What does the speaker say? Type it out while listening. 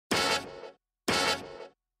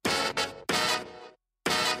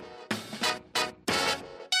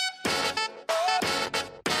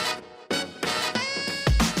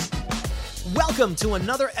Welcome to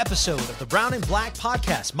another episode of the Brown and Black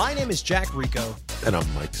Podcast. My name is Jack Rico. And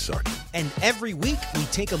I'm Mike Sargent. And every week we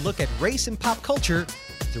take a look at race and pop culture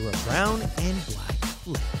through a brown and black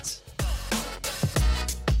lens.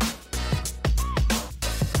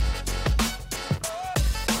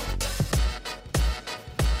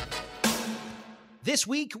 This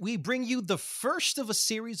week, we bring you the first of a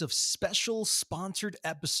series of special sponsored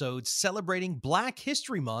episodes celebrating Black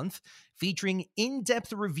History Month, featuring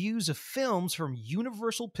in-depth reviews of films from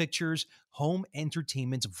Universal Pictures Home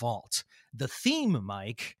Entertainment Vault. The theme,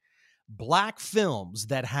 Mike, Black films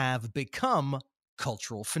that have become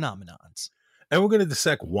cultural phenomenons. And we're going to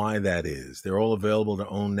dissect why that is. They're all available to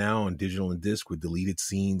own now on digital and disc with deleted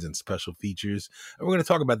scenes and special features. And we're going to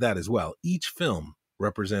talk about that as well. Each film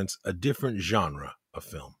represents a different genre of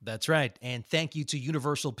film. That's right. And thank you to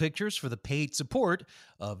Universal Pictures for the paid support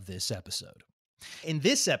of this episode. In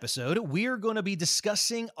this episode, we're going to be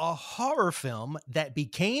discussing a horror film that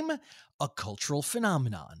became a cultural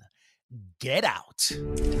phenomenon. Get Out.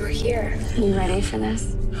 We're here. You ready for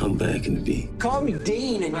this? How bad can it be? Call me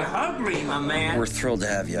Dean and you're hungry, my man. We're thrilled to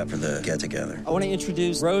have you up for the get-together. I want to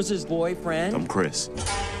introduce Rose's boyfriend. I'm Chris.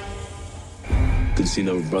 Good to see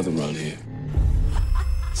another brother around here.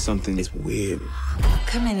 Something is weird.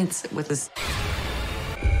 Come in and sit with us.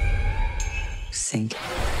 Sink.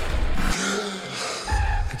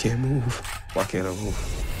 I can't move. Why can't I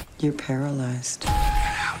move? You're paralyzed. Get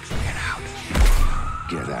out.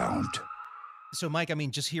 Get out. So, Mike, I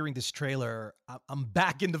mean, just hearing this trailer, I'm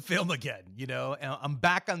back in the film again, you know? And I'm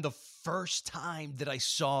back on the first time that I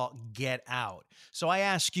saw Get Out. So I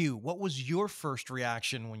ask you, what was your first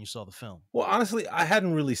reaction when you saw the film? Well, honestly, I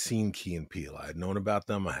hadn't really seen Key and Peele. I had known about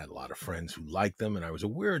them. I had a lot of friends who liked them, and I was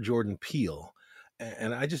aware of Jordan Peele.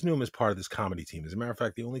 And I just knew him as part of this comedy team. As a matter of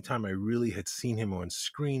fact, the only time I really had seen him on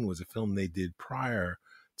screen was a film they did prior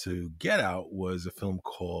to Get Out, was a film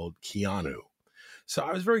called Keanu. So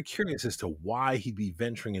I was very curious as to why he'd be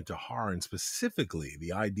venturing into horror, and specifically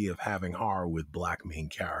the idea of having horror with Black main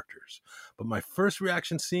characters. But my first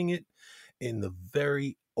reaction seeing it, in the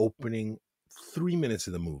very opening 3 minutes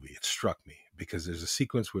of the movie, it struck me because there's a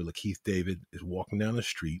sequence where Lakeith David is walking down the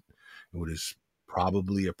street in what is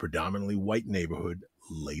probably a predominantly white neighborhood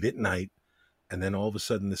late at night, and then all of a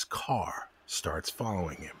sudden this car starts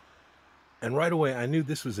following him. And right away, I knew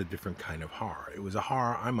this was a different kind of horror. It was a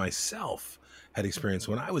horror I myself had experienced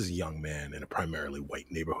when I was a young man in a primarily white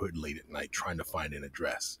neighborhood late at night trying to find an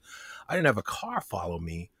address. I didn't have a car follow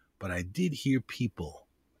me, but I did hear people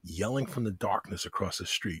yelling from the darkness across the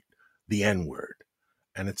street, the N-word,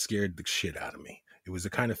 and it scared the shit out of me. It was the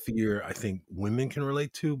kind of fear I think women can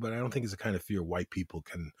relate to, but I don't think it's the kind of fear white people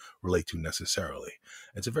can relate to necessarily.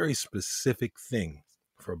 It's a very specific thing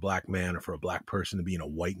for a Black man or for a Black person to be in a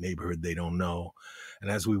white neighborhood they don't know. And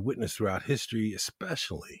as we witness throughout history,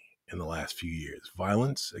 especially in the last few years,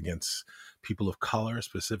 violence against people of color,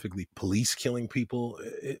 specifically police killing people,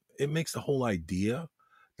 it makes the whole idea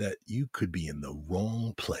that you could be in the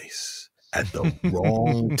wrong place at the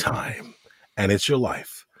wrong time, and it's your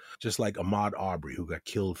life. Just like Ahmaud Arbery, who got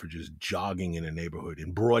killed for just jogging in a neighborhood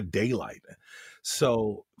in broad daylight.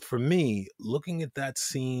 So for me, looking at that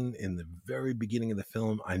scene in the very beginning of the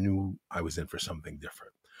film, I knew I was in for something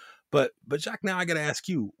different. But Jack, now I got to ask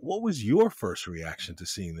you, what was your first reaction to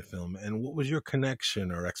seeing the film, and what was your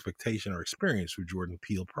connection or expectation or experience with Jordan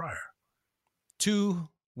Peele prior? 2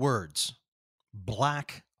 words: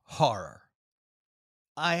 Black horror.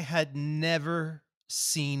 I had never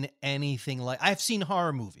seen anything like. I've seen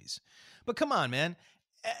horror movies, but come on, man.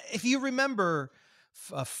 If you remember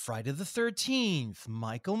Friday the 13th,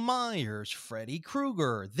 Michael Myers, Freddy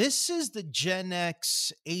Krueger, this is the Gen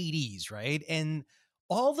X 80s, right? And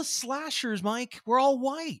all the slashers, Mike, were all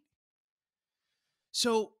white.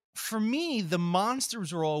 So for me, the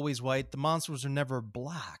monsters were always white. The monsters were never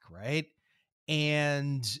black, right?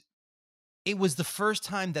 And it was the first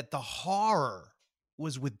time that the horror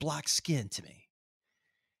was with black skin to me.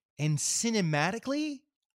 And cinematically,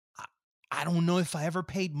 I don't know if I ever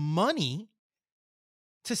paid money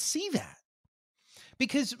to see that.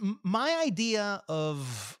 Because my idea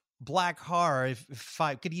of black horror, if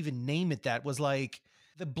I could even name it that, was like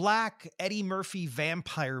the black Eddie Murphy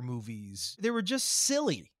vampire movies. They were just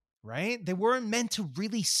silly, right? They weren't meant to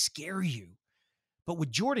really scare you. But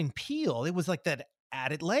with Jordan Peele, it was like that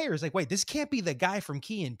added layers. Like, wait, this can't be the guy from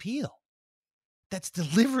Key and Peele that's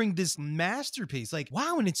delivering this masterpiece. Like,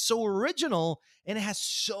 wow, and it's so original and it has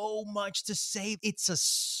so much to say. It's a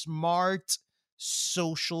smart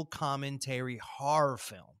social commentary horror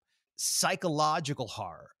film, psychological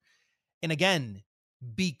horror. And again,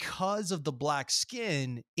 because of the black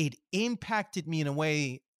skin, it impacted me in a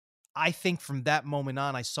way I think from that moment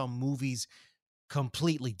on, I saw movies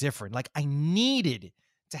completely different. Like I needed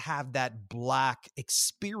to have that Black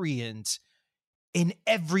experience in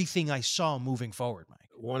everything I saw moving forward, Mike.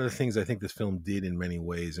 One of the things I think this film did in many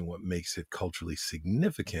ways and what makes it culturally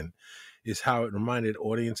significant is how it reminded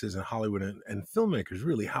audiences in Hollywood and filmmakers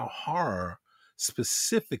really how horror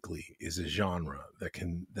specifically is a genre that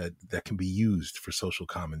can be used for social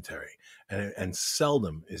commentary, and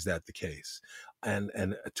seldom is that the case.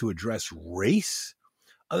 And to address race,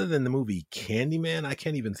 other than the movie Candyman, I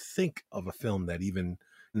can't even think of a film that even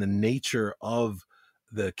the nature of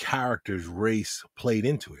the character's race played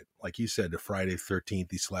into it. Like you said, the Friday the 13th,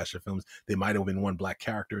 these slasher films, they might have been one Black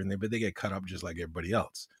character in there, but they get cut up just like everybody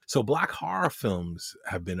else. So Black horror films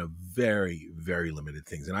have been a very, very limited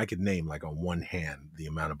things. And I could name like on one hand the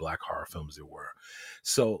amount of Black horror films there were.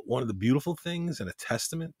 So one of the beautiful things and a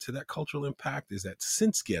testament to that cultural impact is that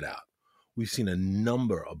since Get Out, we've seen a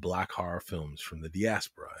number of Black horror films from the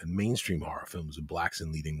diaspora and mainstream horror films with Blacks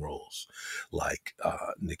in leading roles, like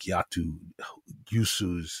Nikyatu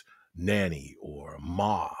Yusu's Nanny, or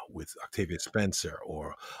Ma with Octavia Spencer,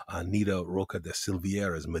 or Anita Roca de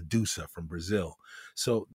Silveira's Medusa from Brazil.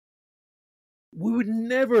 So we would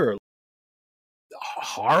never... A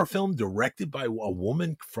horror film directed by a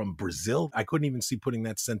woman from Brazil? I couldn't even see putting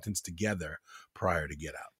that sentence together prior to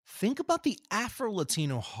Get Out. Think about the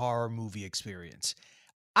Afro-Latino horror movie experience.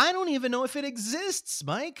 I don't even know if it exists,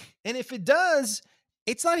 Mike. And if it does,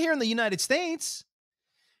 it's not here in the United States.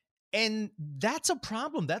 And that's a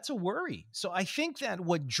problem. That's a worry. So I think that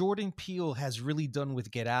what Jordan Peele has really done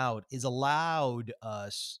with Get Out is allowed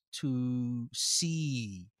us to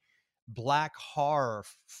see Black horror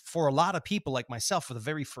for a lot of people like myself for the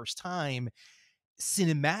very first time,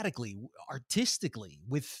 cinematically, artistically,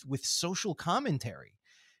 with social commentary.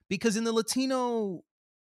 Because in the Latino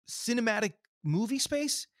cinematic movie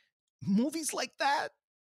space, movies like that,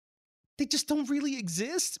 they just don't really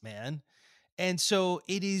exist, man. And so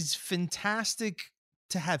it is fantastic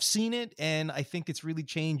to have seen it. And I think it's really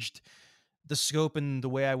changed the scope and the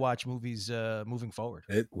way I watch movies moving forward.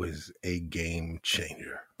 It was a game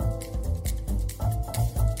changer.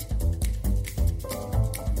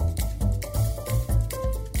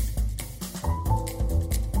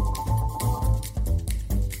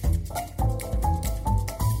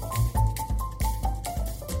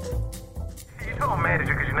 I'm mad at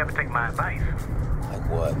you because you never take my advice. Like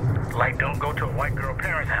what? Like, don't go to a white girl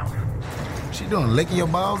parent's house. She doing licking your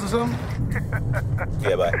balls or something?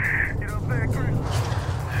 Yeah, bye. You know what I'm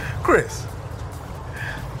saying, Chris.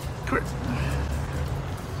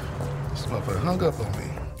 This motherfucker hung up on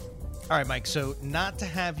me. All right, Mike. So not to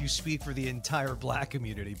have you speak for the entire Black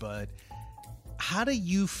community, but how do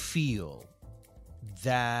you feel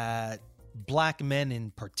that Black men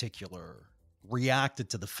in particular reacted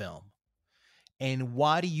to the film? And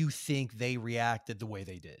why do you think they reacted the way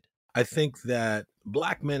they did? I think that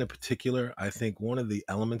Black men in particular, I think one of the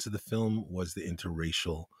elements of the film was the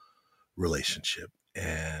interracial relationship.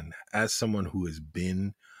 And as someone who has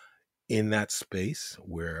been in that space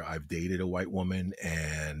where I've dated a white woman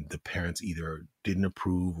and the parents either didn't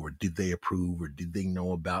approve, or did they approve, or did they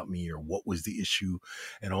know about me, or what was the issue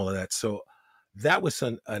and all of that. So that was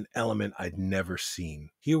an element I'd never seen.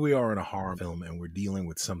 Here we are in a horror film and we're dealing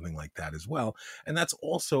with something like that as well. And that's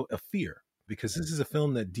also a fear, because this is a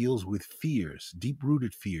film that deals with fears,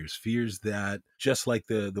 deep-rooted fears that, just like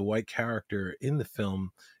the white character in the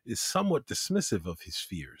film, is somewhat dismissive of his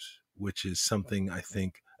fears, which is something I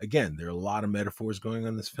think, again, there are a lot of metaphors going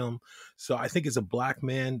on in this film. So I think as a Black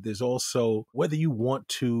man, there's also, whether you want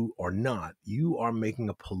to or not, you are making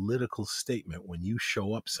a political statement when you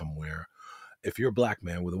show up somewhere. If you're a Black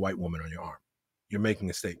man with a white woman on your arm, you're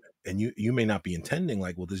making a statement. And you may not be intending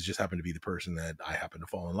like, well, this just happened to be the person that I happen to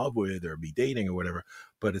fall in love with or be dating or whatever,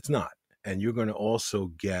 but it's not. And you're going to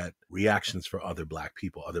also get reactions for other Black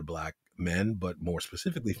people, other Black men, but more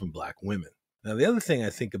specifically from Black women. Now, the other thing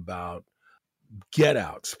I think about Get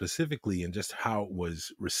Out specifically and just how it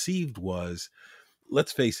was received was,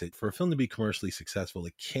 let's face it, for a film to be commercially successful,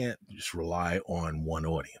 it can't just rely on one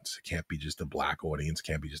audience. It can't be just a Black audience,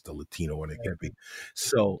 can't be just a Latino audience. It can't be.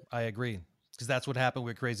 So I agree, because that's what happened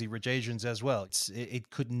with Crazy Rich Asians as well. It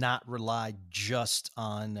could not rely just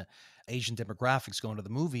on Asian demographics going to the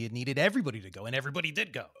movie. It needed everybody to go, and everybody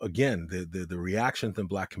did go. Again, the reaction from the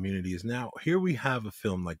Black community is now, here we have a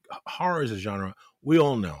film like horror is a genre. We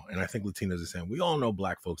all know, and I think Latinos are saying, we all know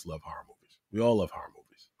Black folks love horror movies. We all love horror movies.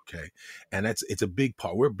 Okay. And it's a big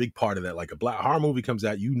part. We're a big part of that. Like a Black horror movie comes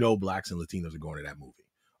out, Blacks and Latinos are going to that movie.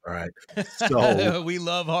 All right. So we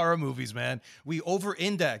love horror movies, man. We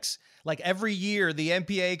over-index. Like every year, the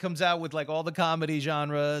MPA comes out with like all the comedy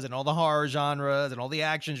genres and all the horror genres and all the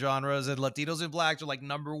action genres, and Latinos and Blacks are like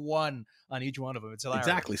number one on each one of them. It's hilarious.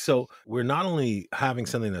 exactly. So we're not only having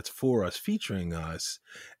something that's for us, featuring us,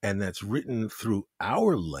 and that's written through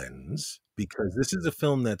our lens, because this is a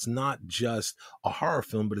film that's not just a horror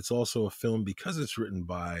film, but it's also a film because it's written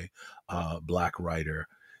by a Black writer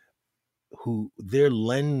who their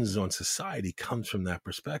lens on society comes from that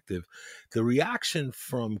perspective. The reaction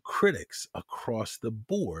from critics across the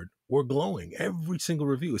board were glowing. Every single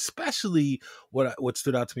review, especially what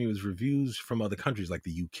stood out to me was reviews from other countries like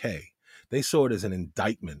the UK. They saw it as an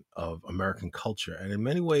indictment of American culture. And in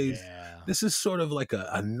many ways, this is sort of like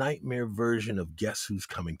a nightmare version of Guess Who's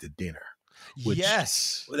Coming to Dinner. Which,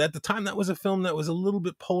 yes. At the time, that was a film that was a little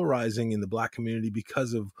bit polarizing in the Black community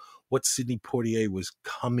because of what Sidney Poitier was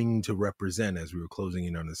coming to represent as we were closing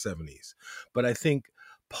in on the 70s. But I think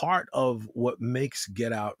part of what makes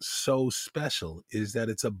Get Out so special is that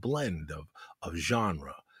it's a blend of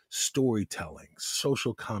genre, storytelling,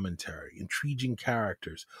 social commentary, intriguing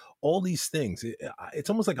characters, all these things. It's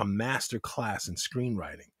almost like a master class in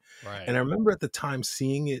screenwriting. Right. And I remember at the time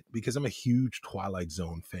seeing it because I'm a huge Twilight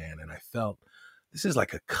Zone fan, and I felt this is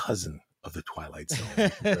like a cousin of the Twilight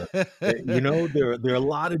Zone. There are a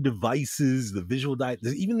lot of devices, the visual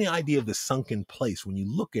even the idea of the sunken place. When you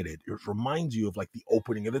look at it, it reminds you of like the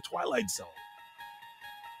opening of the Twilight Zone.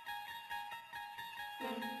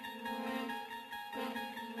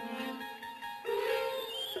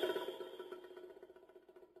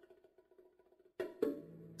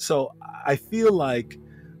 So I feel like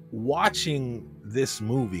watching this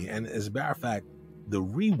movie, and as a matter of fact, the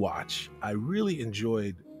rewatch, I really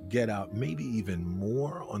enjoyed Get Out, maybe even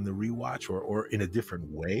more on the rewatch or in a different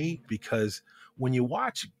way, because when you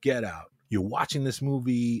watch Get Out, you're watching this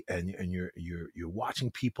movie and you're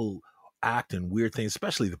watching people act in weird things,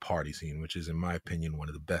 especially the party scene, which is, in my opinion, one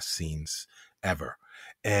of the best scenes ever.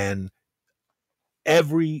 And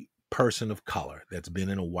every person of color that's been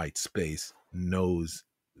in a white space knows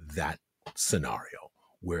that scenario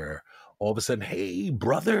where all of a sudden, hey,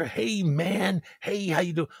 brother, hey, man, hey, how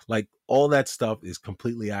you doing? Like, all that stuff is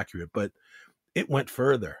completely accurate, but it went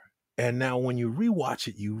further. And now when you rewatch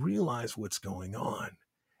it, you realize what's going on.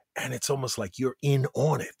 And it's almost like you're in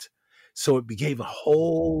on it. So it gave a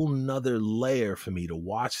whole nother layer for me to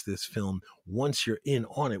watch this film once you're in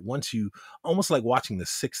on it. Once you, almost like watching The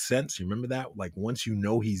Sixth Sense. You remember that? Like, once you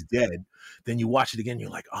know he's dead, then you watch it again,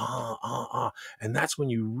 you're like, And that's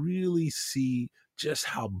when you really see just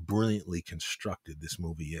how brilliantly constructed this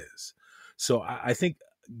movie is. So I think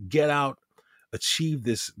Get Out achieved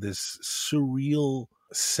this surreal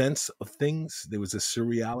sense of things. There was a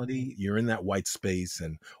surreality. You're in that white space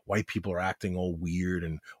and white people are acting all weird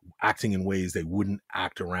and acting in ways they wouldn't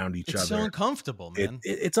act around each other. It's so uncomfortable, man.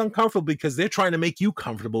 It's uncomfortable because they're trying to make you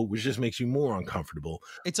comfortable, which just makes you more uncomfortable.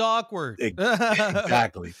 It's awkward.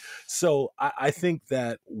 Exactly. So I think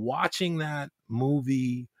that watching that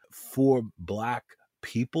movie for Black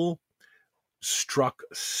people struck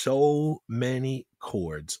so many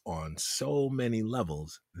chords on so many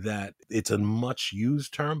levels that it's a much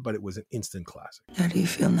used term, but it was an instant classic. How do you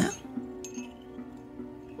feel now?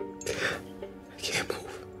 I can't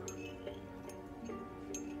move.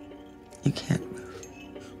 You can't move.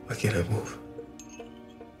 Why can't I move?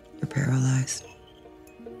 You're paralyzed.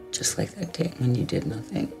 Just like that day when you did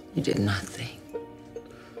nothing. You did nothing.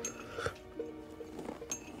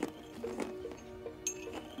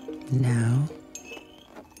 Now,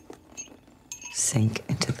 sink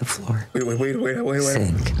into the floor. Wait.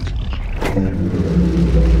 Sink.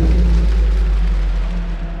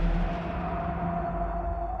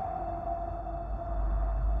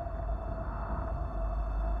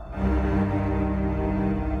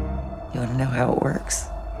 You want to know how it works?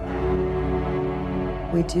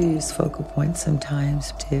 We do use focal points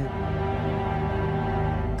sometimes to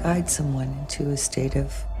guide someone into a state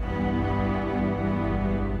of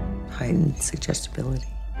heightened suggestibility.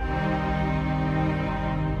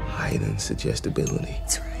 Heightened suggestibility.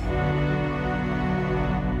 That's right.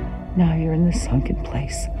 Now you're in the sunken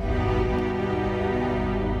place.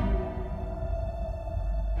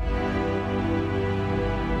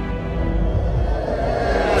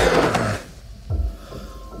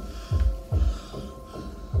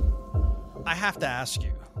 I have to ask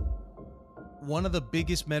you, one of the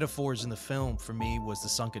biggest metaphors in the film for me was the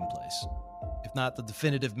sunken place, if not the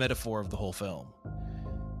definitive metaphor of the whole film.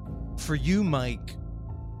 For you, Mike,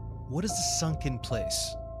 what does the sunken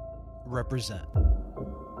place represent?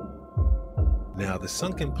 Now, the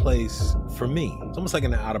sunken place, for me, it's almost like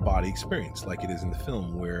an out-of-body experience, like it is in the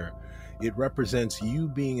film, where it represents you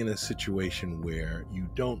being in a situation where you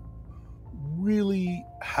don't really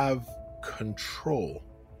have control.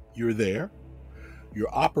 You're there, you're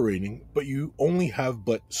operating, but you only have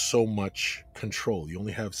but so much control. You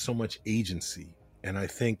only have so much agency. And I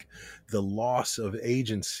think the loss of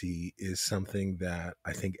agency is something that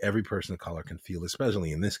I think every person of color can feel,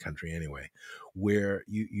 especially in this country anyway, where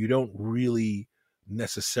you don't really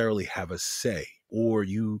necessarily have a say, or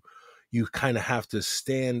you kind of have to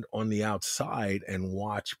stand on the outside and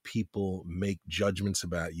watch people make judgments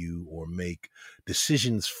about you, or make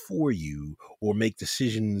decisions for you, or make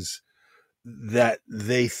decisions that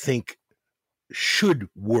they think should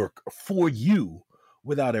work for you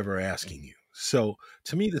without ever asking you. So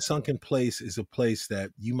to me, the sunken place is a place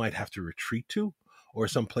that you might have to retreat to, or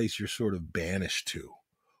some place you're sort of banished to,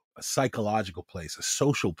 a psychological place, a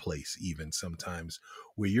social place, even sometimes,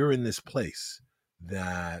 where you're in this place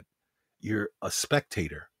that you're a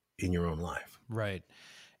spectator in your own life. Right.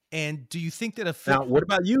 And do you think that Now, what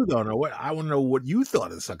about you, though? Now, I want to know what you thought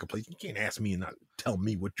of the sunken place. You can't ask me and not tell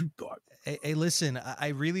me what you thought. Hey, listen, I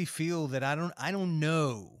really feel that I don't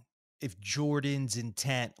know if Jordan's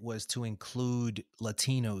intent was to include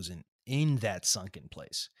Latinos in that sunken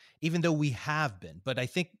place, even though we have been. But I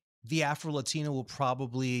think the Afro-Latino will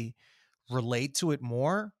probably relate to it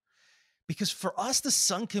more, because for us, the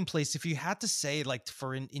sunken place, if you had to say, like,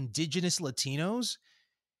 for indigenous Latinos,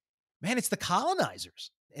 man, it's the colonizers.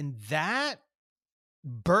 And that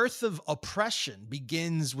birth of oppression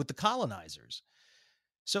begins with the colonizers.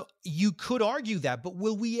 So you could argue that, but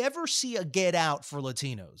will we ever see a Get Out for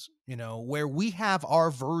Latinos, where we have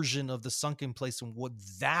our version of the sunken place and what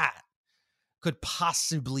that could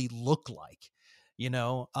possibly look like?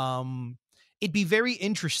 It'd be very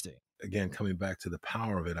interesting. Again, coming back to the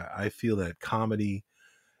power of it, I feel that comedy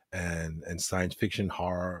and science fiction,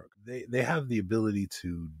 horror, they have the ability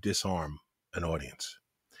to disarm an audience.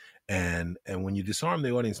 And when you disarm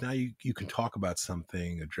the audience, now you can talk about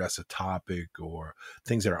something, address a topic, or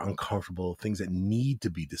things that are uncomfortable, things that need to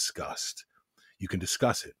be discussed. You can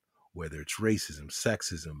discuss it, whether it's racism,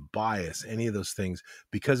 sexism, bias, any of those things,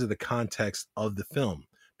 because of the context of the film,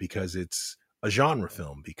 because it's a genre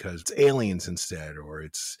film, because it's aliens instead, or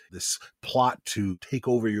it's this plot to take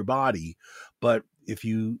over your body. But if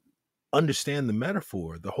you understand the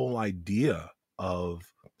metaphor, the whole idea of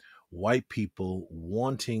white people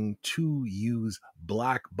wanting to use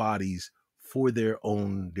black bodies for their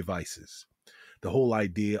own devices. The whole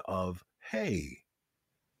idea of, hey,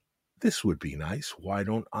 this would be nice. Why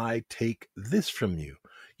don't I take this from you?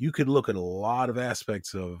 You could look at a lot of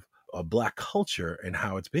aspects of black culture and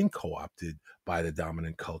how it's been co-opted by the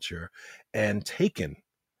dominant culture and taken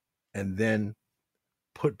and then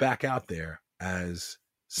put back out there as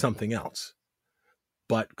something else,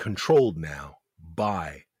 but controlled now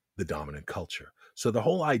by the dominant culture. So the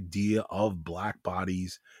whole idea of black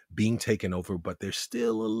bodies being taken over, but there's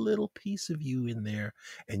still a little piece of you in there,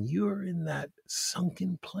 and you're in that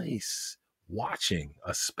sunken place watching,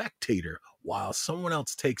 a spectator, while someone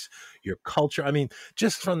else takes your culture. I mean,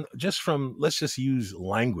 just from let's just use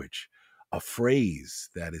language, a phrase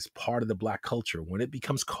that is part of the black culture, when it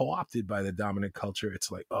becomes co-opted by the dominant culture,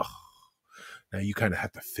 it's like, oh, now you kind of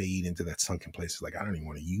have to fade into that sunken place. It's like, I don't even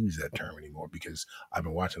want to use that term anymore, because I've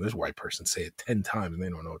been watching this white person say it 10 times and they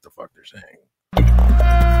don't know what the fuck they're saying.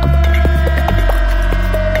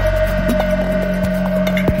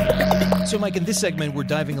 So, Mike, in this segment, we're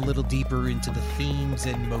diving a little deeper into the themes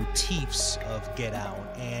and motifs of Get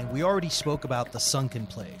Out. And we already spoke about the sunken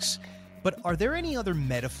place. But are there any other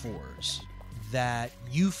metaphors that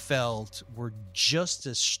you felt were just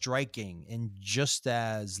as striking and just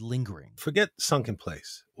as lingering? Forget sunken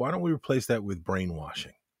place. Why don't we replace that with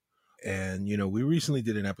brainwashing? And, we recently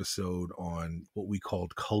did an episode on what we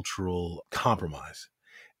called cultural compromise.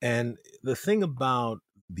 And the thing about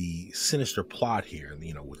the sinister plot here,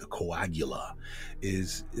 with the coagula,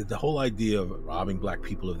 is the whole idea of robbing black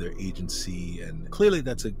people of their agency. And clearly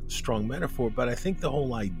that's a strong metaphor, but I think the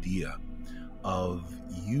whole idea of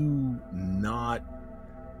you not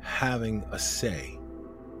having a say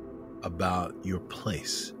about your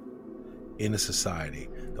place in a society,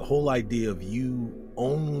 the whole idea of you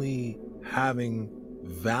only having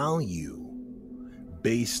value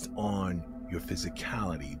based on your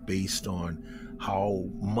physicality, based on how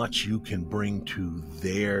much you can bring to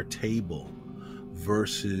their table,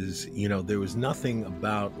 versus, there was nothing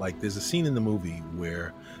about, like, there's a scene in the movie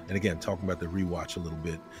where, and again, talking about the rewatch a little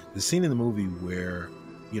bit, the scene in the movie where,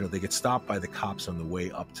 they get stopped by the cops on the way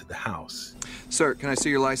up to the house. Sir, can I see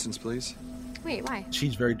your license, please? Wait, why?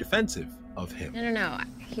 She's very defensive. of him. No.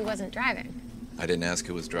 He wasn't driving. I didn't ask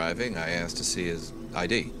who was driving. I asked to see his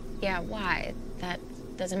ID. Yeah, why? That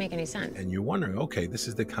doesn't make any sense. And you're wondering, okay, this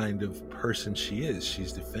is the kind of person she is.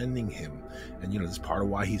 She's defending him. And, this is part of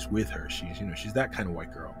why he's with her. She's that kind of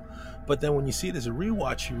white girl. But then when you see it as a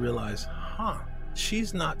rewatch, you realize,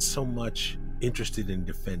 she's not so much interested in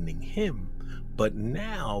defending him, but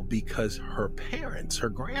now because her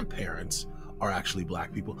grandparents are actually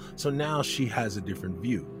black people, so now she has a different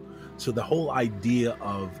view. So the whole idea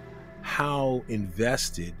of how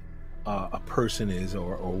invested a person is,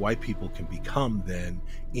 or white people can become then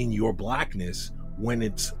in your blackness, when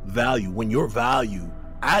your value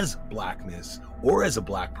as blackness, or as a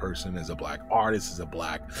black person, as a black artist, as a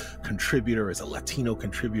black contributor, as a Latino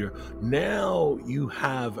contributor, now you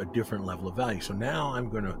have a different level of value. So now I'm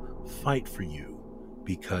going to fight for you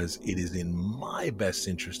because it is in my best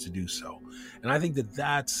interest to do so. And I think that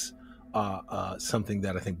that's something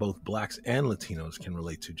that I think both blacks and Latinos can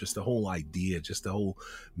relate to. Just the whole idea, just the whole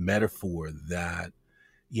metaphor that,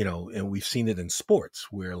 and we've seen it in sports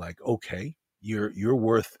where, like, okay, you're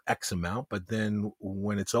worth X amount, but then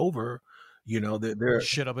when it's over, they're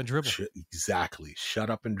shut up and dribble. Exactly. Shut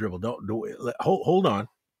up and dribble. Don't hold on.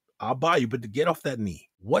 I'll buy you, but to get off that knee.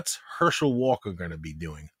 What's Herschel Walker going to be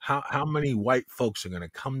doing? How many white folks are going to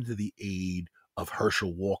come to the aid of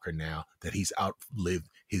Herschel Walker now that he's outlived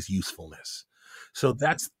his usefulness? So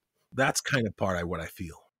that's kind of part of what I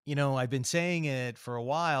feel. I've been saying it for a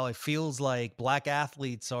while. It feels like black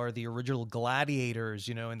athletes are the original gladiators,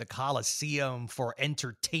 in the Coliseum for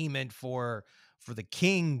entertainment for the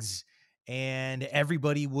kings, and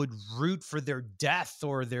everybody would root for their death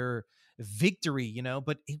or their victory,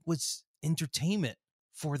 but it was entertainment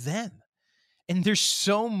for them. And there's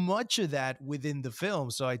so much of that within the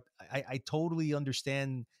film. So I totally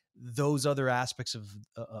understand those other aspects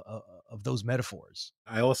of those metaphors.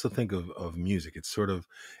 I also think of music.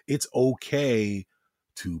 It's okay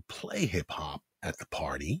to play hip hop at the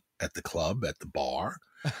party, at the club, at the bar.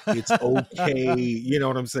 It's okay. You know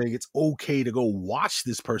what I'm saying? It's okay to go watch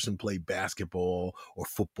this person play basketball or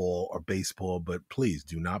football or baseball, but please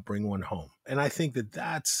do not bring one home. And I think that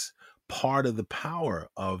that's part of the power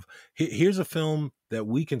of, here's a film that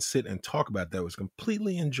we can sit and talk about that was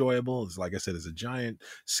completely enjoyable. It's, like I said, it's a giant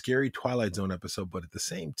scary Twilight Zone episode, but at the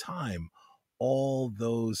same time, all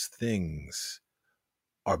those things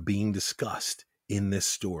are being discussed in this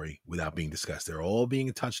story without being discussed. They're all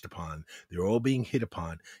being touched upon. They're all being hit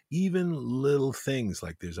upon. Even little things,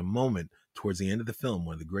 like there's a moment towards the end of the film,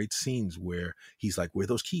 one of the great scenes where he's like, where are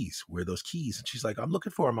those keys? Where are those keys? And she's like, I'm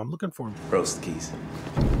looking for them. Rose, the keys.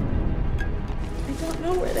 I don't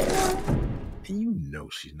know where they are.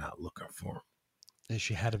 And she's not looking for them. And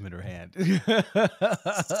she had them in her hand.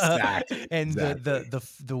 Exactly. And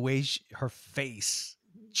the way her face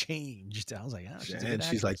changed, I was like,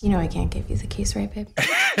 she's like, I can't give you the keys, right, babe?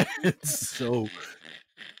 So,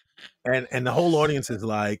 and the whole audience is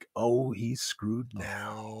like, oh, he's screwed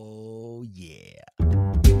now. Oh yeah.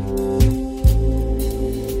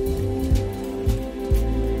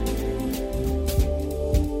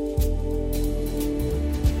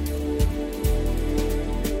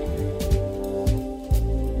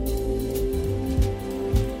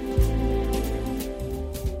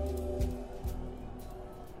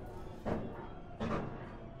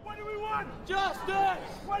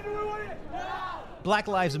 Black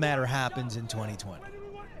Lives Matter happens in 2020.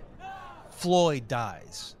 Floyd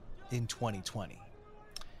dies in 2020.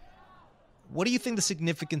 What do you think the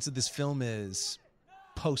significance of this film is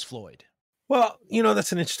post-Floyd? Well,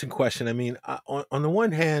 that's an interesting question. I mean, on the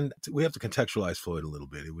one hand, we have to contextualize Floyd a little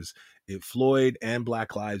bit. Floyd and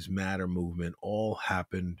Black Lives Matter movement all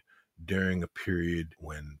happened during a period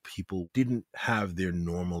when people didn't have their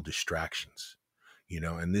normal distractions,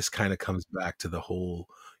 and this kind of comes back to the whole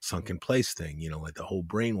sunken place thing, like the whole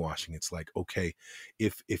brainwashing. It's like, okay,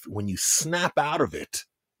 if when you snap out of it,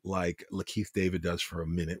 like Lakeith David does for a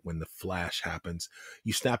minute when the flash happens,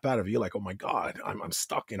 you snap out of it, you're like, oh my God, I'm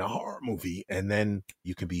stuck in a horror movie. And then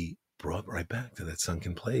you can be brought right back to that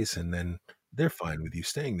sunken place, and then they're fine with you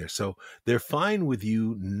staying there. So they're fine with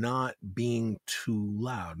you not being too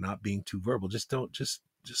loud, not being too verbal. Just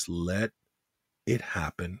let it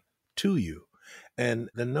happen to you. And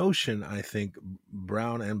the notion, I think,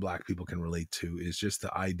 brown and black people can relate to is just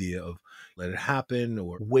the idea of let it happen,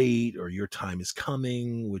 or wait, or your time is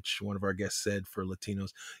coming, which one of our guests said for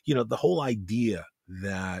Latinos. The whole idea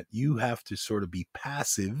that you have to sort of be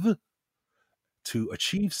passive to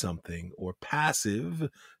achieve something, or passive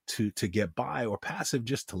to get by, or passive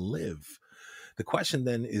just to live. The question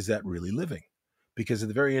then, is that really living? Because at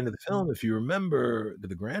the very end of the film, if you remember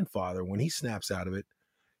the grandfather, when he snaps out of it,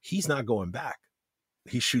 he's not going back.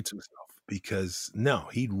 He shoots himself because no,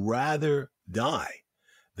 he'd rather die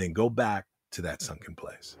than go back to that sunken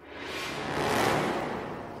place.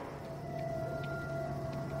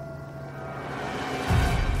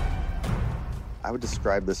 I would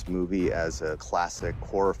describe this movie as a classic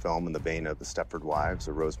horror film in the vein of The Stepford Wives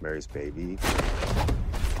or Rosemary's Baby.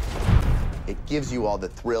 It gives you all the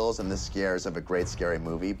thrills and the scares of a great scary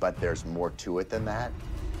movie, but there's more to it than that.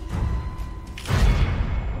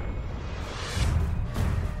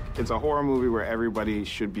 It's a horror movie where everybody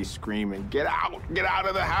should be screaming, "Get out! Get out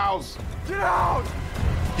of the house! Get out!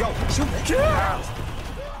 Yo, shoot! Get out!"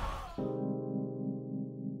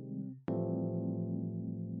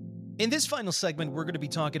 In this final segment, we're going to be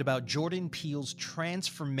talking about Jordan Peele's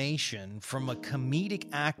transformation from a comedic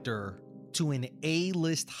actor to an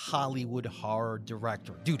A-list Hollywood horror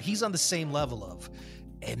director. Dude, he's on the same level of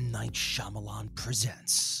M. Night Shyamalan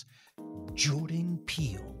presents, Jordan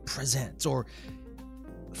Peele presents, or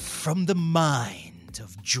From the Mind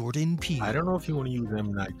of Jordan Peele. I don't know if you want to use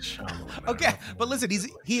M. Night Shyamalan. Okay, but listen,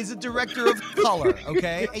 he is a director of color,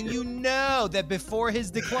 okay? And you know that before his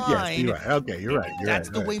decline... Yes, you're right. Okay, you're right. That's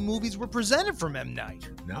the way movies were presented from M. Night.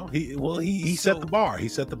 No, he set the bar. He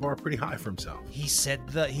set the bar pretty high for himself. He set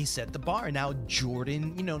the bar. Now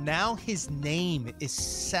Jordan, now his name is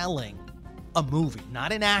selling a movie,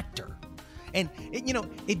 not an actor. And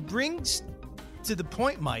it brings to the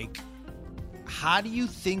point, Mike, how do you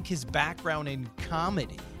think his background in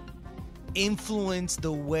comedy influenced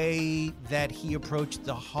the way that he approached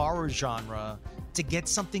the horror genre to get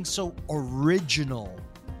something so original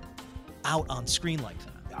out on screen like that?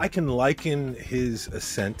 I can liken his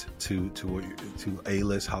ascent to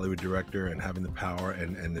A-list Hollywood director and having the power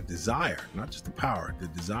and the desire, not just the power, the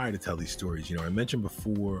desire to tell these stories. I mentioned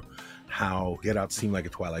before how Get Out seemed like a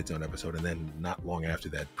Twilight Zone episode, and then not long after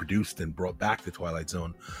that produced and brought back the Twilight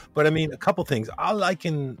Zone. But a couple things. I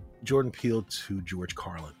liken Jordan Peele to George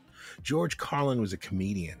Carlin. George Carlin was a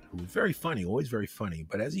comedian who was very funny, always very funny.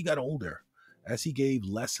 But as he got older, as he gave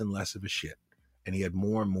less and less of a shit, and he had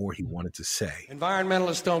more and more he wanted to say.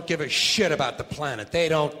 Environmentalists don't give a shit about the planet. They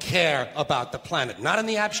don't care about the planet. Not in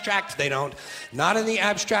the abstract, they don't. Not in the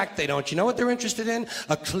abstract, they don't. You know what they're interested in?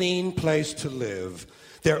 A clean place to live.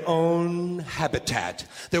 Their own habitat.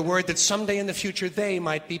 They're worried that someday in the future they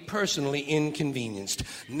might be personally inconvenienced.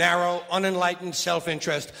 Narrow, unenlightened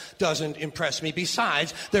self-interest doesn't impress me.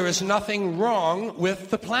 Besides, there is nothing wrong with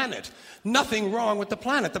the planet. Nothing wrong with the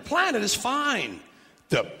planet. The planet is fine.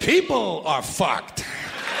 The people are fucked.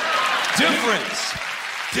 Difference.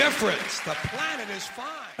 The planet is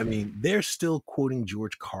fine. They're still quoting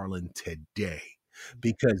George Carlin today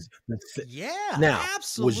because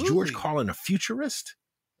absolutely. Was George Carlin a futurist?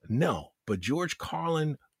 No, but George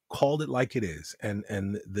Carlin called it like it is.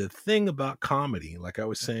 And the thing about comedy, like I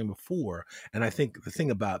was saying before, and I think the thing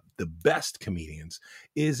about the best comedians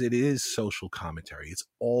is it is social commentary. It's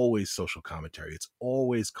always social commentary. It's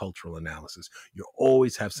always cultural analysis. You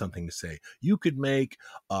always have something to say. You could make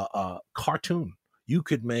a cartoon. You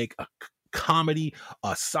could make a comedy,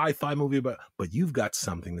 a sci-fi movie, but you've got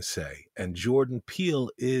something to say. And Jordan Peele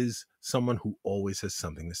is someone who always has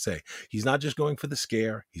something to say. He's not just going for the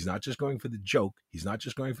scare. He's not just going for the joke. He's not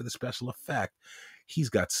just going for the special effect. He's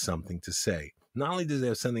got something to say. Not only does he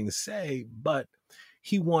have something to say, but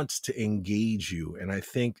he wants to engage you. And I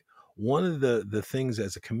think one of the things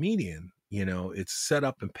as a comedian, it's set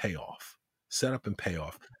up and payoff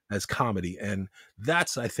as comedy. And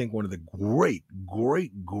that's, I think, one of the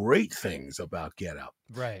great things about Get Out.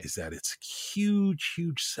 Right. Is that it's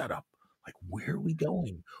huge setup. Like, where are we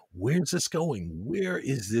going? Where's this going? Where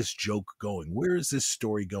is this joke going? Where is this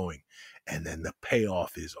story going? And then the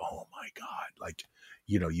payoff is, oh my God, like,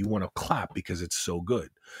 you want to clap because it's so good.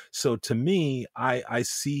 So to me, I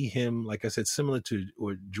see him, like I said, similar to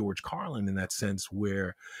George Carlin in that sense,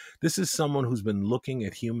 where this is someone who's been looking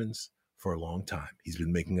at humans for a long time. He's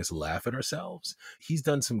been making us laugh at ourselves. He's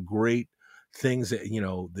done some great things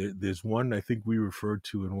that, there's one I think we referred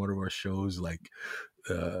to in one of our shows, like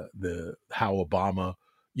the how Obama,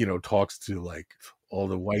 talks to like all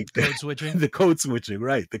the white code switching. The code switching,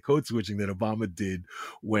 right? The code switching that Obama did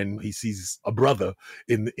when he sees a brother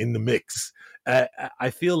in the mix. I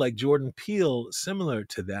feel like Jordan Peele, similar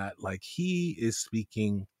to that, like he is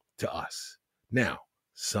speaking to us. Now,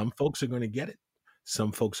 some folks are going to get it.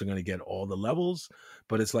 Some folks are going to get all the levels,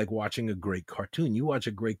 but it's like watching a great cartoon. You watch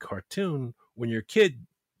a great cartoon when you're a kid,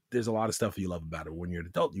 there's a lot of stuff you love about it. When you're an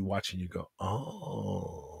adult, you watch and you go,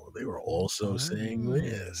 oh, they were also saying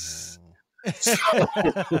this. So,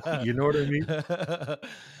 you know what I mean?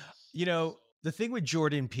 The thing with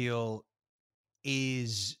Jordan Peele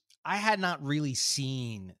is I had not really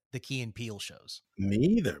seen the Key and Peele shows. Me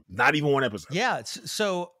either. Not even one episode. Yeah.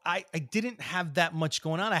 So I didn't have that much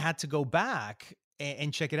going on. I had to go back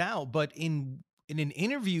and check it out. But in an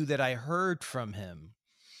interview that I heard from him,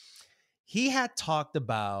 he had talked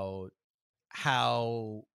about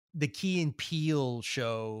how the Key and Peele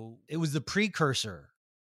show, it was the precursor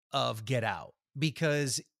of Get Out,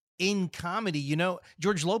 because in comedy, you know,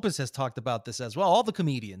 George Lopez has talked about this as well. All the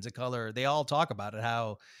comedians of color, they all talk about it,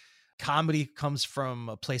 how comedy comes from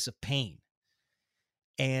a place of pain.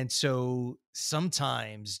 And so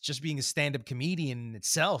sometimes just being a stand-up comedian in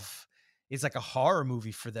itself is like a horror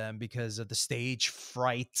movie for them because of the stage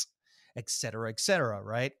fright, et cetera,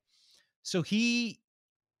 right? So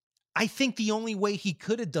I think the only way he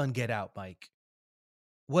could have done Get Out, Mike,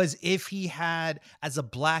 was if he had, as a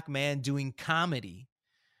black man doing comedy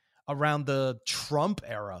around the Trump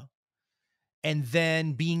era, and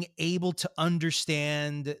then being able to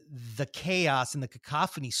understand the chaos and the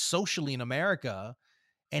cacophony socially in America,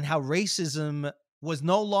 and how racism was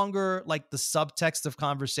no longer like the subtext of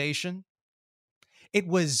conversation. It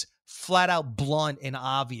was flat out blunt and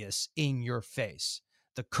obvious in your face.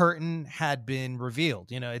 The curtain had been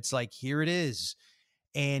revealed. You know, it's like, here it is.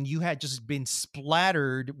 And you had just been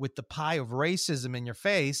splattered with the pie of racism in your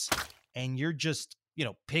face. And you're just, you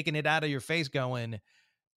know, picking it out of your face going,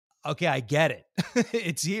 okay, I get it.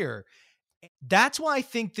 It's here. That's why I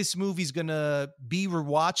think this movie's going to be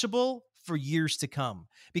rewatchable for years to come.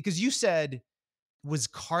 Because you said, was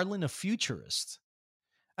Carlin a futurist?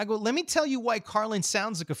 I go, let me tell you why Carlin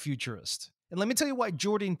sounds like a futurist. And let me tell you why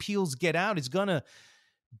Jordan Peele's Get Out is going to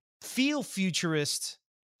feel futurist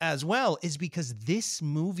as well, is because this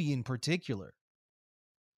movie in particular,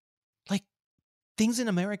 like, things in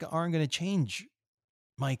America aren't going to change,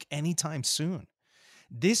 Mike, anytime soon.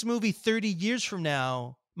 This movie 30 years from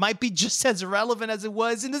now might be just as irrelevant as it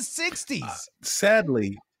was in the 60s.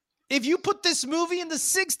 Sadly. If you put this movie in the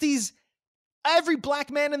 60s, every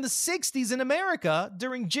black man in the 60s in America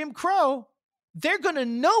during Jim Crow, they're going to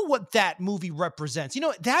know what that movie represents. You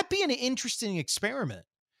know, that'd be an interesting experiment.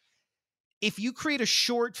 If you create a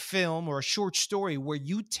short film or a short story where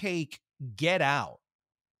you take Get Out,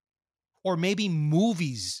 or maybe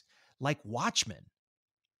movies like Watchmen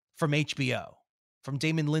from HBO, from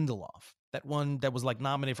Damon Lindelof, that one that was like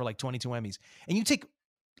nominated for like 22 Emmys, and you take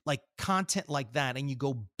like content like that and you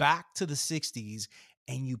go back to the 60s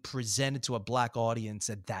and you present it to a black audience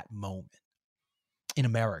at that moment in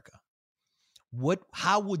America,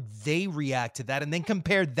 how would they react to that? And then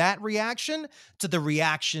compare that reaction to the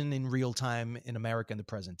reaction in real time in America in the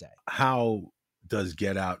present day. How does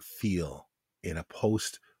Get Out feel in a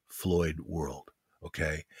post-Floyd world?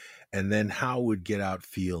 Okay. And then how would Get Out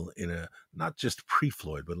feel in a, not just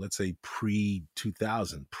pre-Floyd, but let's say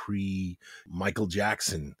pre-2000, pre-Michael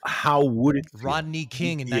Jackson? How would it feel? Rodney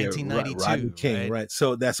King in 1992. Rodney King, right?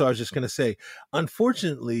 So that's what I was just going to say.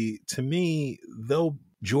 Unfortunately, to me, though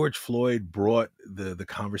George Floyd brought the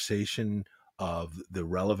conversation of the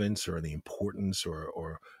relevance or the importance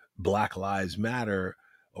or Black Lives Matter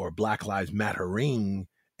or Black Lives Mattering,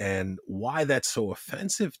 and why that's so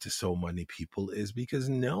offensive to so many people is because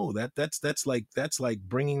that's like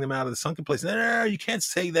bringing them out of the sunken place. No, you can't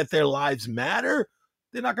say that their lives matter.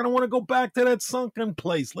 They're not going to want to go back to that sunken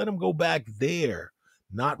place. Let them go back there,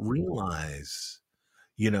 not realize.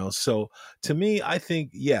 You know, so to me, I think,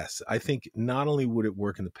 yes, I think not only would it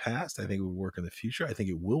work in the past, I think it would work in the future. I think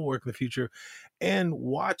it will work in the future. And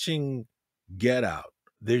watching Get Out,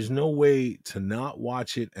 there's no way to not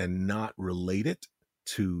watch it and not relate it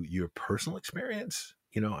to your personal experience.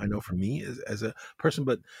 You know, I know for me as a person,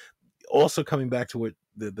 but also coming back to what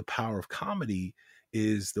the power of comedy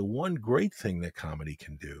is, the one great thing that comedy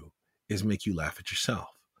can do is make you laugh at yourself.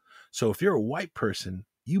 So if you're a white person,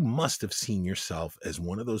 you must have seen yourself as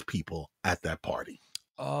one of those people at that party.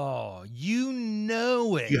 Oh, you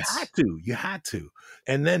know it. You had to.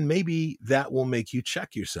 And then maybe that will make you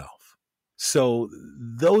check yourself. So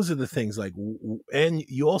those are the things like, and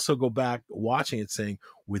you also go back watching it saying,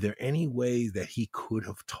 were there any ways that he could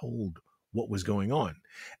have told what was going on?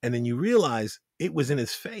 And then you realize it was in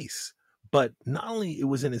his face, but not only it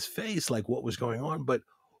was in his face, like what was going on, but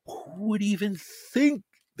who would even think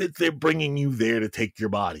that they're bringing you there to take your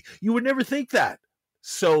body? You would never think that.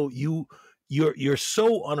 So you're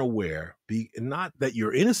so unaware, not that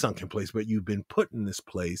you're in a sunken place, but you've been put in this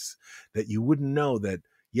place that you wouldn't know that,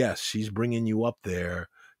 yes, she's bringing you up there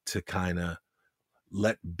to kind of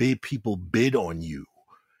let people bid on you.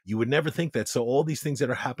 You would never think that. So all these things that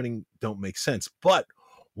are happening don't make sense. But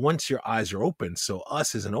once your eyes are open, so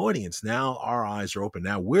us as an audience, now our eyes are open.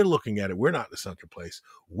 Now we're looking at it. We're not in a sunken place.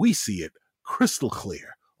 We see it crystal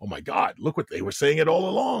clear. oh my God, look what they were saying it all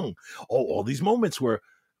along. All these moments were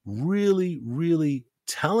really, really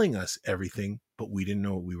telling us everything, but we didn't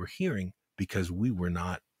know what we were hearing because we were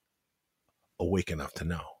not awake enough to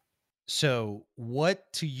know. So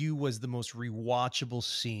what to you was the most rewatchable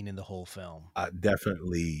scene in the whole film?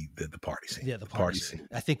 Definitely the party scene. Yeah, the party scene.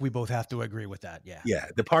 I think we both have to agree with that. Yeah. Yeah,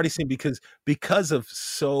 the party scene, because of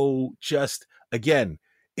so just, again,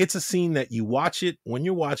 it's a scene that you watch it. When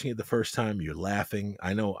you're watching it the first time, you're laughing.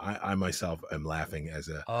 I know I myself am laughing as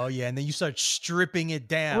a... Oh, yeah, and then you start stripping it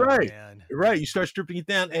down, right, man. Right, you start stripping it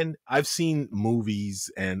down. And I've seen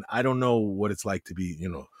movies, and I don't know what it's like to be,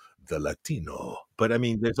 the Latino. But I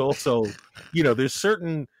mean, there's also, there's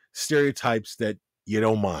certain stereotypes that you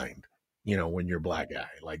don't mind, when you're a black guy.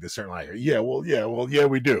 Like there's certain like, yeah,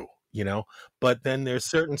 we do, But then there's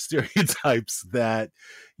certain stereotypes that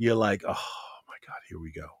you're like, oh my God, here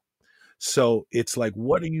we go. So it's like,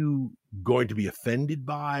 what are you going to be offended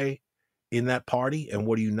by in that party? And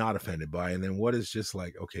what are you not offended by? And then what is just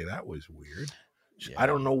like, okay, that was weird. Yeah. I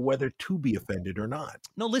don't know whether to be offended or not.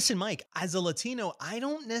 No, listen, Mike, as a Latino, I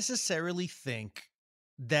don't necessarily think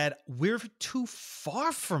that we're too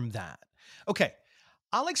far from that. Okay,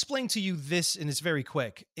 I'll explain to you this, and it's very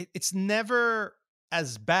quick. It's never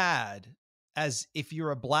as bad as if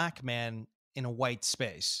you're a black man in a white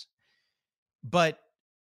space. But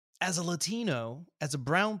as a Latino, as a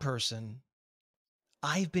brown person,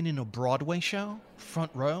 I've been in a Broadway show,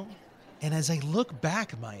 front row, and as I look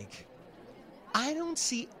back, Mike, I don't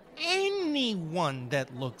see anyone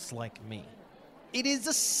that looks like me. It is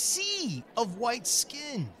a sea of white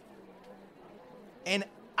skin. And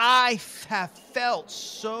I have felt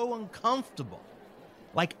so uncomfortable.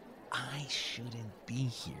 Like I shouldn't be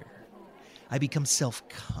here. I become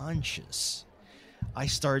self-conscious. I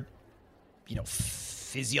start,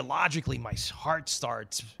 physiologically, my heart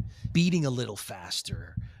starts beating a little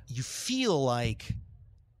faster. You feel like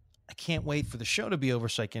I can't wait for the show to be over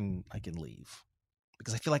so I can leave,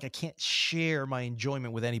 because I feel like I can't share my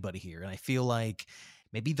enjoyment with anybody here. And I feel like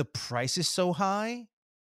maybe the price is so high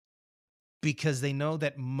because they know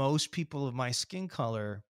that most people of my skin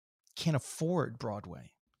color can't afford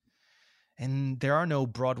Broadway. And there are no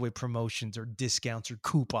Broadway promotions or discounts or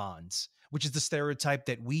coupons, which is the stereotype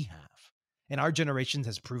that we have. And our generation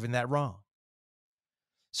has proven that wrong.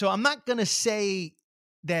 So I'm not going to say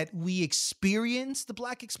that we experience the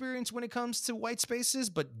black experience when it comes to white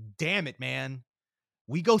spaces, but damn it, man,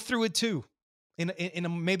 we go through it too, in a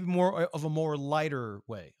maybe more of a more lighter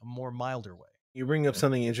way, a more milder way. You bring up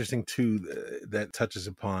something interesting too that touches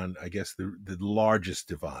upon, I guess, the largest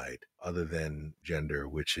divide other than gender,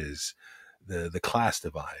 which is the class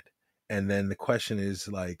divide. And then the question is,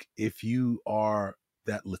 like, if you are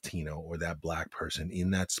that Latino or that black person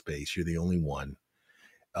in that space, you're the only one,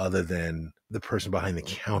 other than the person behind the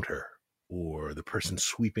counter or the person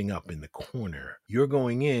sweeping up in the corner. You're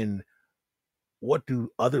going in. What do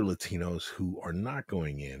other Latinos who are not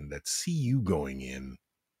going in, that see you going in,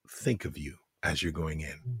 think of you as you're going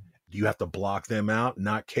in? Do you have to block them out,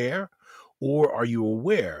 not care? Or are you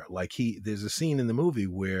aware? Like there's a scene in the movie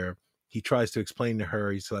where he tries to explain to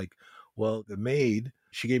her, he's like, well, the maid,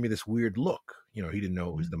 she gave me this weird look. He didn't know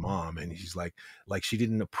it was the mom. And he's like she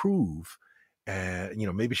didn't approve. And,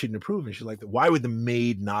 maybe she didn't approve. And she's like, why would the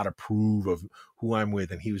maid not approve of who I'm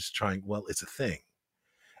with? And he was trying, well, it's a thing.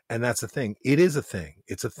 And that's the thing. It is a thing.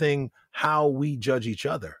 It's a thing. How we judge each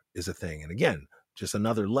other is a thing. And again, just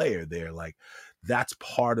another layer there. Like that's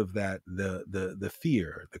part of that, the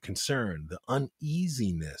fear, the concern, the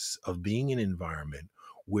uneasiness of being in an environment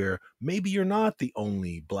where maybe you're not the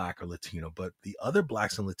only black or Latino, but the other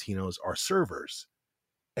blacks and Latinos are servers.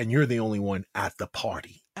 And you're the only one at the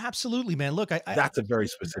party. Absolutely, man. Look, that's a very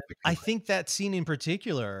specific I think that scene in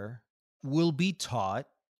particular will be taught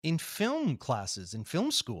in film classes, in film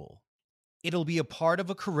school. It'll be a part of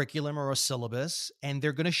a curriculum or a syllabus, and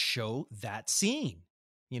they're going to show that scene,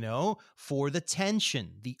 for the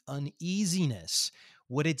tension, the uneasiness,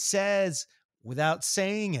 what it says without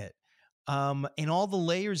saying it, and all the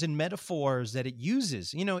layers and metaphors that it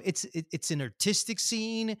uses. It's an artistic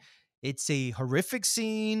scene. It's a horrific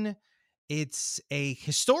scene. It's a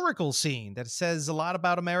historical scene that says a lot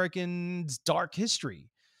about Americans' dark history.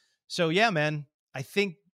 So yeah, man, I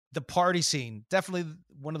think the party scene, definitely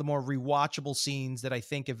one of the more rewatchable scenes that I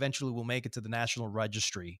think eventually will make it to the National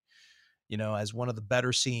Registry, as one of the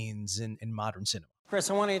better scenes in modern cinema. Chris,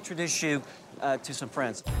 I want to introduce you to some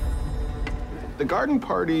friends. The garden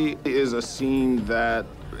party is a scene that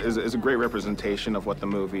is a great representation of what the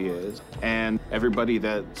movie is. And everybody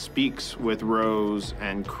that speaks with Rose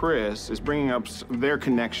and Chris is bringing up their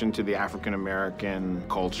connection to the African-American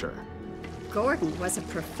culture. Gordon was a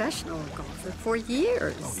professional golfer for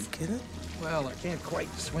years. Oh, you kidding? Well, I can't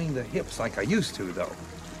quite swing the hips like I used to, though.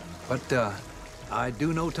 But I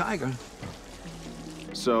do know Tiger.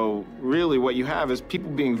 So really what you have is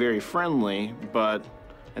people being very friendly, but,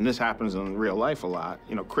 and this happens in real life a lot,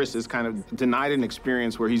 you know, Chris is kind of denied an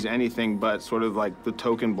experience where he's anything but sort of like the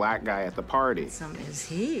token black guy at the party. Some is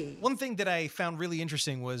he. One thing that I found really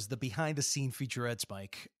interesting was the behind-the-scene featurettes,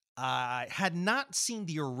 Mike. I had not seen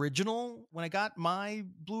the original when I got my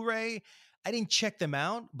Blu-ray. I didn't check them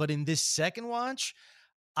out, but in this second watch,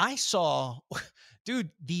 I saw,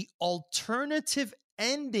 dude, the alternative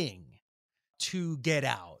ending to Get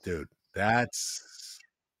Out. Dude, that's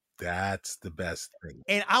the best thing.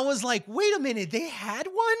 And I was like, wait a minute, they had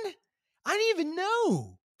one? I didn't even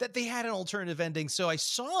know that they had an alternative ending. So I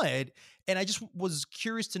saw it, and I just was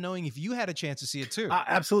curious to knowing if you had a chance to see it too.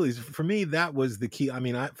 Absolutely. For me, that was the key. I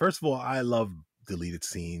mean, first of all, I love deleted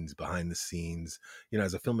scenes, behind the scenes. You know,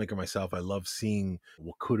 as a filmmaker myself, I love seeing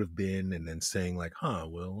what could have been and then saying like,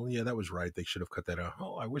 well, yeah, that was right. They should have cut that out.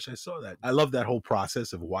 Oh, I wish I saw that. I love that whole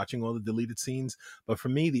process of watching all the deleted scenes. But for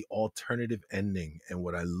me, the alternative ending and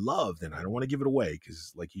what I loved, and I don't want to give it away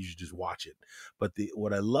because like you should just watch it. But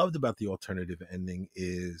what I loved about the alternative ending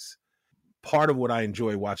is part of what I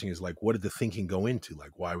enjoy watching is like, what did the thinking go into?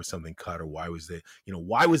 Like, why was something cut, or why was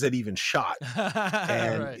why was that even shot?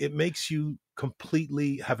 And Right. it makes you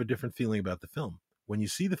completely have a different feeling about the film. When you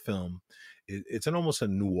see the film, it's almost a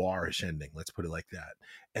noirish ending. Let's put it like that.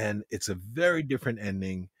 And it's a very different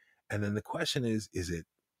ending. And then the question is it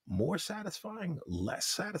more satisfying, less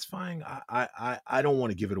satisfying? I don't want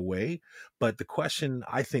to give it away, but the question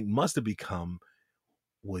I think must have become,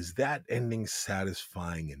 was that ending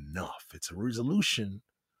satisfying enough? It's a resolution,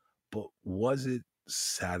 but was it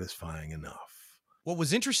satisfying enough? What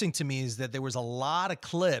was interesting to me is that there was a lot of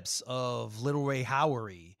clips of Little Ray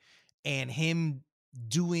Howery and him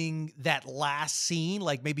doing that last scene,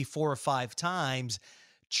 like maybe 4 or 5 times,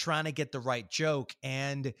 trying to get the right joke.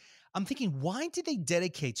 And I'm thinking, why did they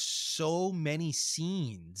dedicate so many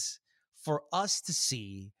scenes for us to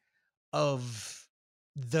see of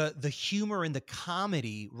the humor and the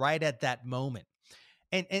comedy right at that moment?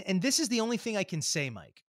 And this is the only thing I can say,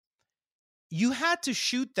 Mike. You had to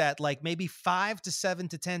shoot that like maybe 5 to 7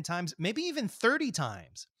 to 10 times, maybe even 30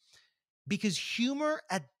 times, because humor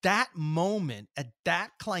at that moment, at that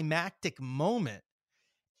climactic moment,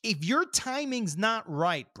 if your timing's not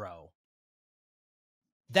right, bro,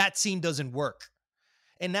 that scene doesn't work.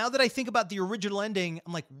 And now that I think about the original ending,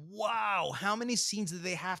 I'm like, wow, how many scenes did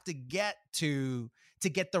they have to get to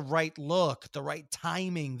get the right look, the right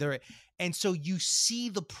timing? And so you see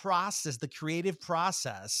the process, the creative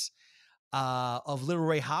process of Little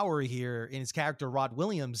Ray Howery here in his character, Rod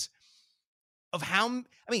Williams, of how,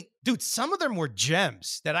 I mean, dude, some of them were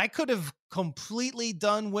gems that I could have completely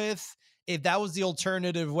done with if that was the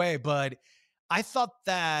alternative way. But I thought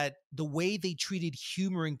that the way they treated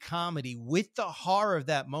humor and comedy with the horror of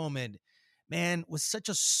that moment, man, was such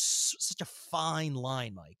a fine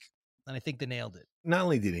line, Mike. And I think they nailed it. Not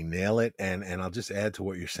only did he nail it, and I'll just add to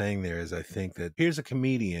what you're saying there, is I think that here's a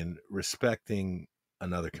comedian respecting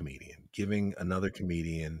another comedian, giving another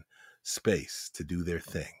comedian space to do their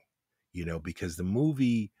thing, you know, because the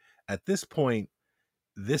movie at this point,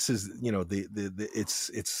 this is, you know,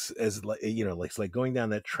 it's as like, you know, it's like going down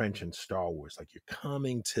that trench in Star Wars, like you're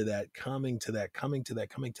coming to that,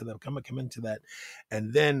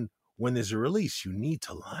 and then when there's a release, you need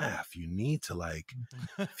to laugh, you need to like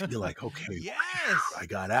feel like, okay, yes, I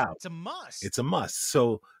got out. It's a must.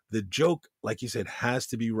 So the joke, like you said, has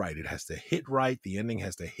to be right. It has to hit right. The ending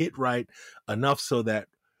has to hit right enough so that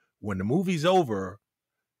when the movie's over,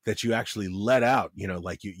 that you actually let out, you know,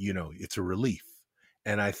 like you know, it's a relief.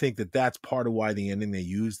 And I think that that's part of why the ending they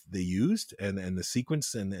used and the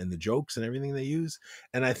sequence and the jokes and everything they use.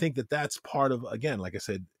 And I think that that's part of, again, like I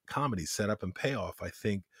said, comedy, setup and payoff. I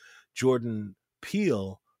think Jordan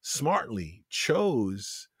Peele smartly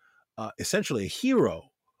chose essentially a hero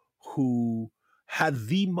who had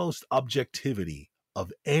the most objectivity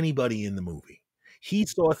of anybody in the movie. He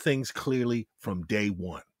saw things clearly from day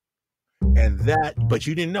one. But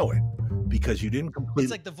you didn't know it because you didn't completely.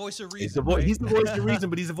 It's like the voice of reason. He's the voice of reason,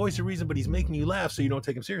 but he's the voice of reason, but he's making you laugh so you don't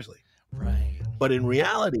take him seriously. Right. But in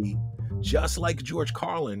reality, just like George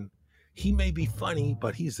Carlin, he may be funny,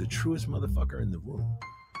 but he's the truest motherfucker in the room.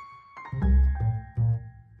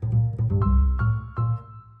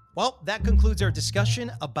 Well, that concludes our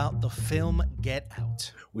discussion about the film Get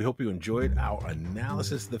Out. We hope you enjoyed our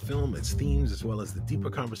analysis of the film, its themes, as well as the deeper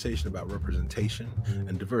conversation about representation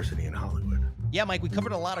and diversity in Hollywood. Yeah, Mike, we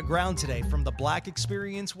covered a lot of ground today, from the Black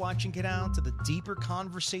experience watching Get Out to the deeper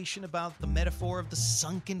conversation about the metaphor of the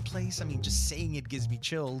sunken place. I mean, just saying it gives me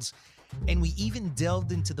chills. And we even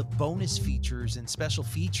delved into the bonus features and special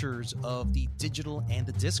features of the digital and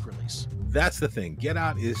the disc release. That's the thing. Get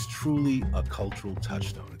Out is truly a cultural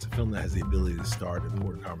touchstone. It's a film that has the ability to start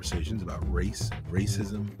important conversations about race and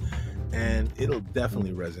racism, and it'll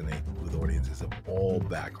definitely resonate with audiences of all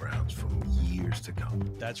backgrounds from years to come.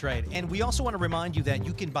 That's right. And we also want to remind you that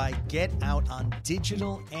you can buy Get Out on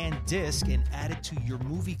digital and disc and add it to your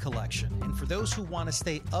movie collection. And for those who want to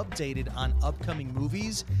stay updated on upcoming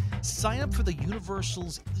movies, sign up for the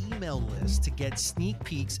Universal's email list to get sneak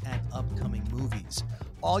peeks at upcoming movies.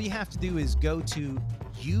 All you have to do is go to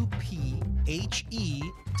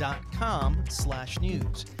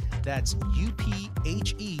uphe.com/news. That's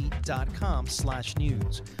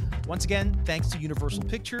uphe.com/news. Once again, thanks to Universal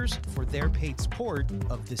Pictures for their paid support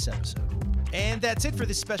of this episode. And that's it for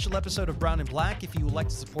this special episode of Brown and Black. If you would like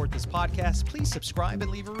to support this podcast, please subscribe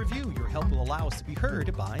and leave a review. Your help will allow us to be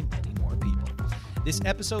heard by many more people. This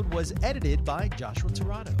episode was edited by Joshua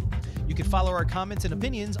Tirado. You can follow our comments and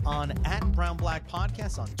opinions on @BrownBlack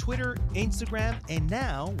Podcast on Twitter, Instagram, and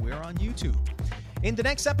now we're on YouTube. In the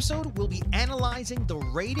next episode, we'll be analyzing the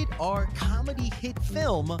rated R comedy hit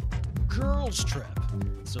film, Girls Trip.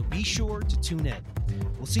 So be sure to tune in.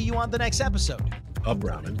 We'll see you on the next episode of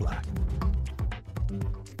Brown and Black.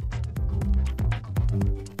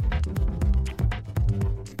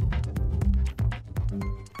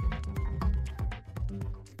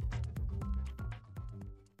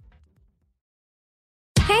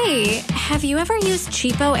 Hey, have you ever used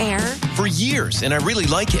Cheapo Air? For years, and I really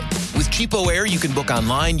like it. With Cheapo Air, you can book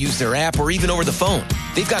online, use their app, or even over the phone.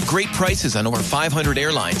 They've got great prices on over 500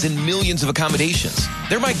 airlines and millions of accommodations.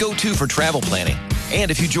 They're my go-to for travel planning. And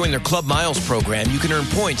if you join their Club Miles program, you can earn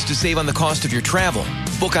points to save on the cost of your travel.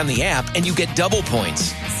 Book on the app, and you get double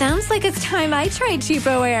points. Sounds like it's time I tried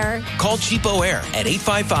Cheapo Air. Call Cheapo Air at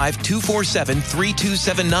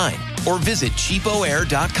 855-247-3279 or visit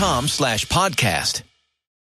cheapoair.com/podcast.